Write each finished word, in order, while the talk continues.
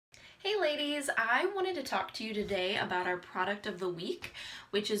Hey ladies, I wanted to talk to you today about our product of the week,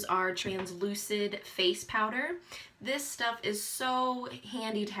 which is our Translucid Face Powder. This stuff is so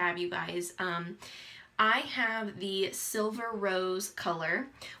handy to have, you guys. I have the Silver Rose color,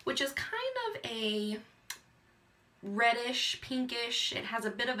 which is kind of a reddish, pinkish. It has a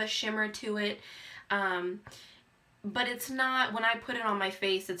bit of a shimmer to it. But it's not, when I put it on my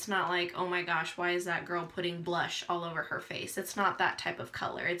face, it's not like, oh my gosh, why is that girl putting blush all over her face? It's not that type of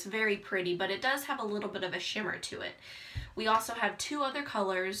color. It's very pretty, but it does have a little bit of a shimmer to it. We also have two other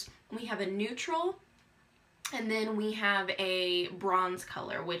colors. We have a neutral, and then we have a bronze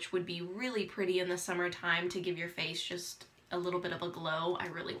color, which would be really pretty in the summertime to give your face just a little bit of a glow. I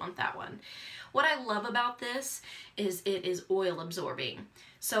really want that one. What I love about this is it is oil absorbing.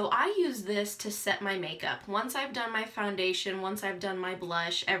 So I use this to set my makeup. Once I've done my foundation, once I've done my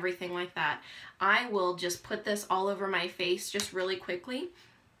blush, everything like that, I will just put this all over my face just really quickly.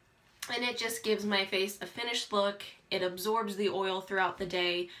 And it just gives my face a finished look. It absorbs the oil throughout the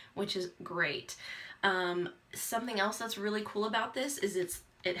day, which is great. Something else that's really cool about this is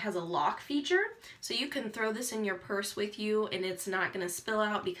it has a lock feature, so you can throw this in your purse with you and it's not going to spill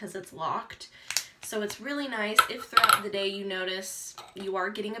out because it's locked. So it's really nice if throughout the day you notice you are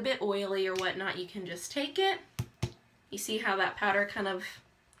getting a bit oily or whatnot, you can just take it. You see how that powder kind of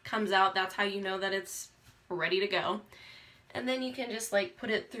comes out? That's how you know that it's ready to go. And then you can just like put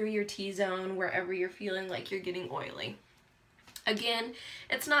it through your T-zone wherever you're feeling like you're getting oily. Again,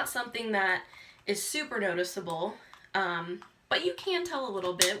 it's not something that is super noticeable, but you can tell a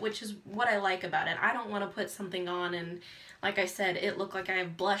little bit, which is what I like about it. I don't want to put something on and, like I said, it look like I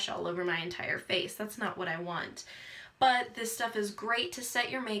have blush all over my entire face. That's not what I want. But this stuff is great to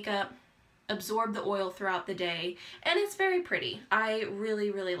set your makeup, absorb the oil throughout the day, and it's very pretty. I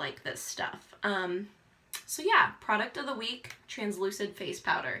really, really like this stuff. So yeah, product of the week, Translucid Face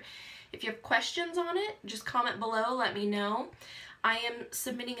Powder. If you have questions on it, just comment below, let me know. I am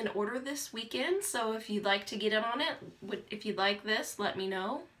submitting an order this weekend, so if you'd like to get in on it, if you'd like this, let me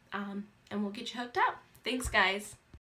know, and we'll get you hooked up. Thanks, guys.